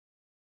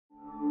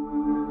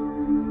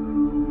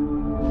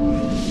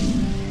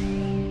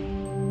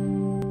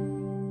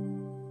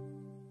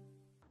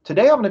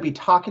Today I'm going to be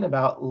talking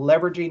about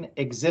leveraging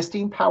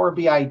existing Power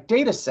BI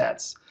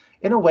datasets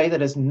in a way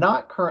that is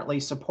not currently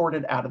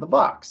supported out of the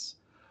box.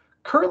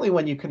 Currently,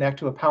 when you connect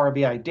to a Power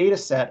BI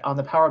dataset on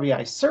the Power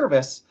BI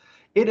service,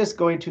 it is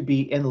going to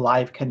be in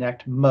Live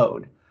Connect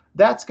mode.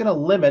 That's going to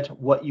limit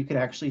what you can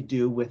actually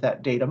do with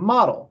that data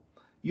model.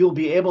 You'll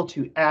be able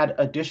to add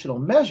additional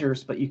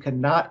measures, but you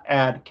cannot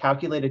add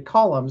calculated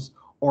columns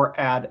or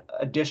add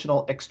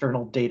additional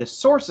external data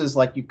sources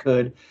like you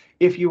could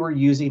if you were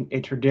using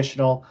a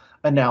traditional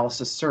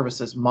analysis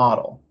services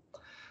model.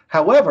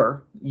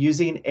 However,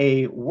 using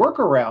a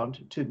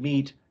workaround to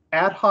meet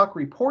ad hoc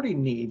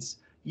reporting needs,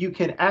 you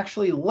can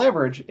actually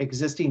leverage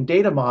existing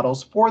data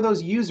models for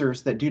those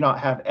users that do not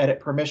have edit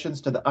permissions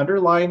to the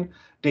underlying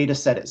data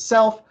set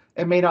itself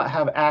and may not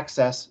have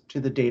access to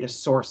the data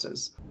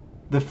sources.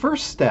 The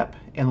first step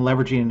in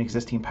leveraging an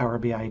existing Power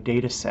BI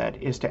data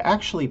set is to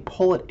actually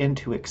pull it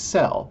into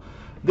Excel.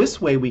 This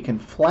way we can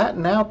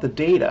flatten out the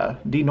data,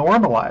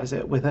 denormalize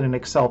it within an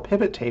Excel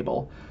pivot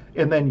table,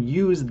 and then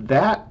use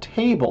that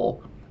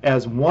table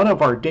as one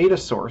of our data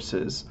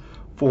sources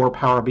for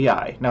Power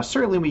BI. Now,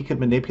 certainly we could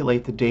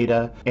manipulate the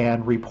data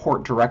and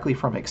report directly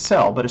from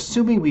Excel, but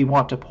assuming we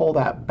want to pull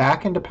that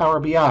back into Power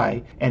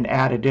BI and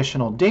add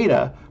additional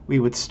data, we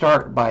would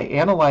start by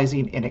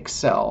analyzing in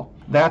Excel.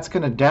 That's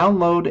going to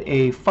download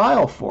a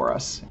file for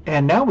us,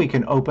 and now we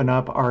can open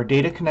up our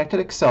data connected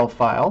Excel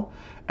file.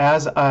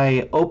 As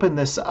I open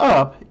this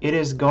up, it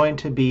is going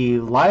to be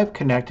live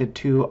connected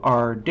to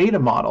our data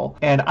model,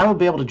 and I will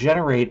be able to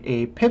generate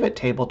a pivot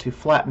table to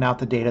flatten out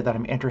the data that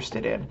I'm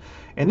interested in.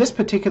 In this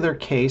particular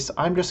case,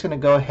 I'm just going to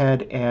go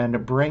ahead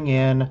and bring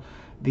in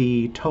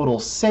the total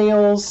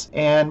sales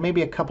and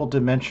maybe a couple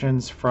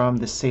dimensions from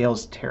the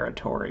sales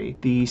territory.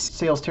 The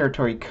sales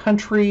territory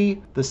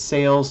country, the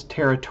sales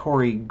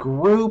territory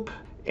group,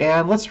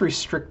 and let's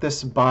restrict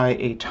this by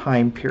a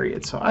time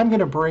period. So I'm going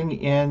to bring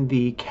in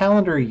the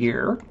calendar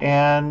year,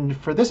 and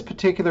for this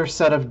particular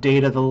set of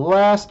data, the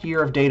last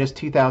year of data is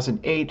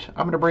 2008. I'm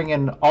going to bring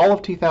in all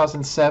of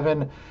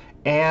 2007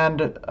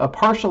 and a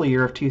partial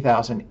year of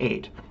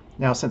 2008.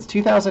 Now, since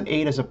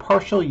 2008 is a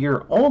partial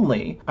year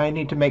only, I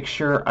need to make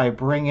sure I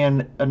bring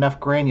in enough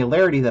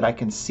granularity that I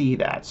can see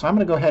that. So I'm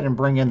going to go ahead and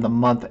bring in the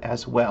month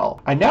as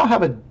well. I now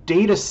have a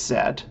data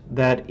set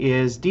that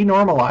is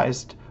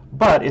denormalized,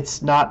 but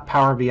it's not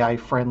Power BI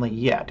friendly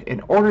yet. In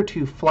order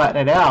to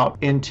flatten it out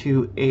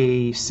into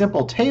a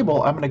simple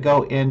table, I'm going to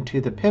go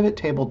into the pivot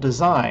table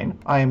design.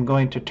 I am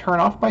going to turn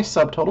off my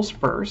subtotals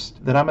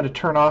first. Then I'm going to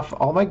turn off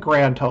all my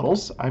grand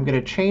totals. I'm going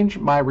to change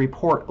my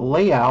report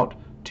layout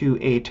to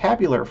a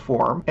tabular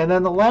form. And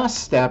then the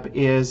last step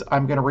is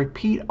I'm going to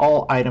repeat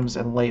all items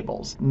and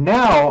labels.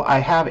 Now I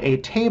have a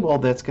table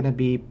that's going to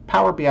be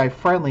Power BI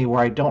friendly where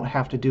I don't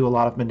have to do a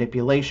lot of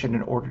manipulation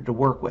in order to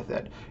work with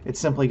it. It's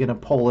simply going to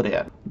pull it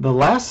in. The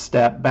last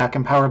step back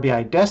in Power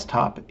BI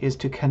Desktop is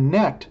to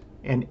connect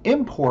and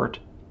import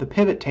the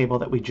pivot table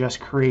that we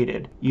just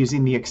created.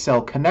 Using the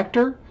Excel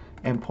connector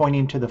and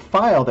pointing to the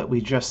file that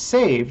we just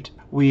saved,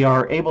 we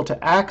are able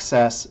to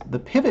access the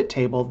pivot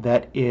table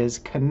that is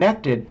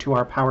connected to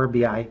our Power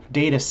BI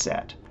data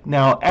set.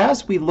 Now,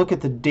 as we look at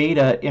the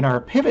data in our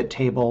pivot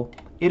table,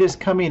 it is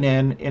coming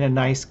in a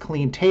nice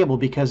clean table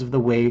because of the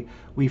way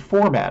we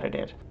formatted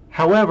it.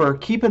 However,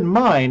 keep in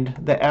mind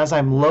that as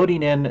I'm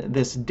loading in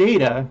this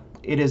data,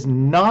 it is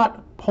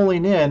not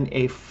pulling in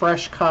a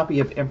fresh copy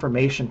of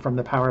information from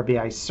the Power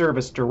BI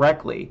service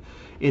directly.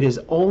 It is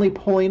only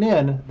pulling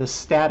in the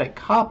static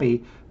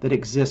copy that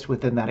exists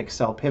within that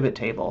Excel pivot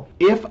table.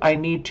 If I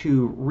need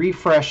to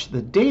refresh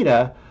the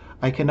data,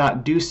 I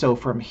cannot do so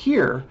from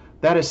here.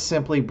 That is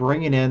simply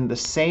bringing in the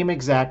same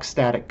exact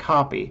static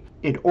copy.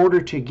 In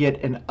order to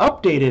get an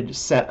updated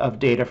set of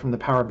data from the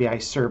Power BI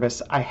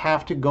service, I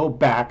have to go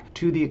back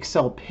to the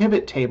Excel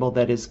pivot table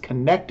that is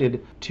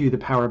connected to the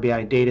Power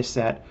BI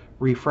dataset,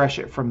 refresh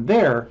it from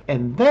there,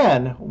 and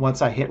then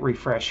once I hit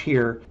refresh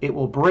here, it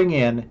will bring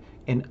in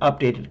an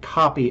updated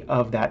copy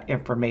of that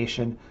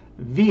information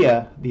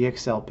via the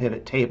Excel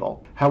pivot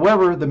table.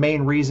 However, the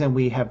main reason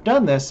we have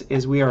done this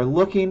is we are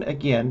looking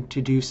again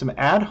to do some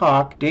ad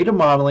hoc data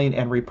modeling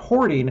and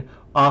reporting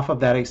off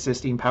of that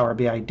existing Power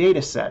BI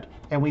data set.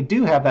 And we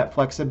do have that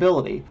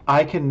flexibility.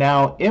 I can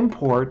now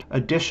import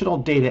additional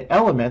data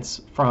elements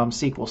from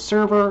SQL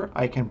Server.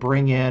 I can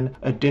bring in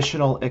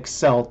additional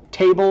Excel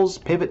tables,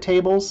 pivot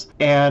tables,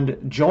 and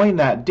join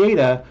that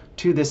data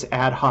to this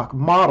ad hoc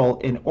model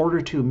in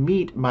order to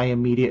meet my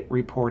immediate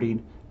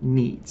reporting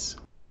needs.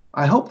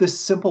 I hope this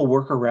simple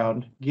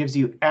workaround gives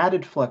you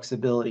added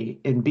flexibility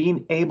in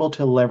being able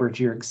to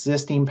leverage your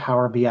existing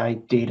Power BI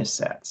data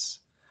sets.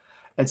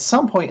 At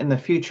some point in the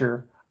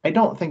future, I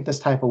don't think this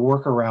type of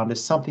workaround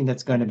is something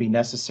that's going to be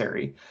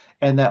necessary,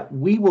 and that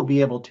we will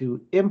be able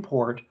to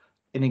import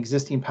an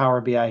existing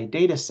Power BI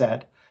data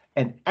set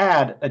and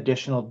add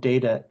additional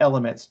data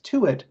elements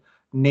to it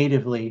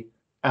natively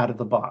out of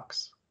the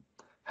box.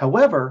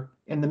 However,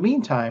 in the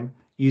meantime,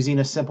 using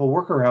a simple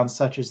workaround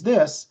such as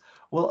this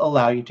will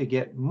allow you to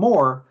get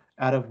more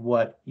out of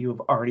what you have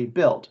already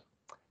built.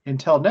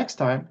 Until next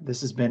time,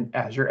 this has been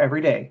Azure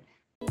Every Day.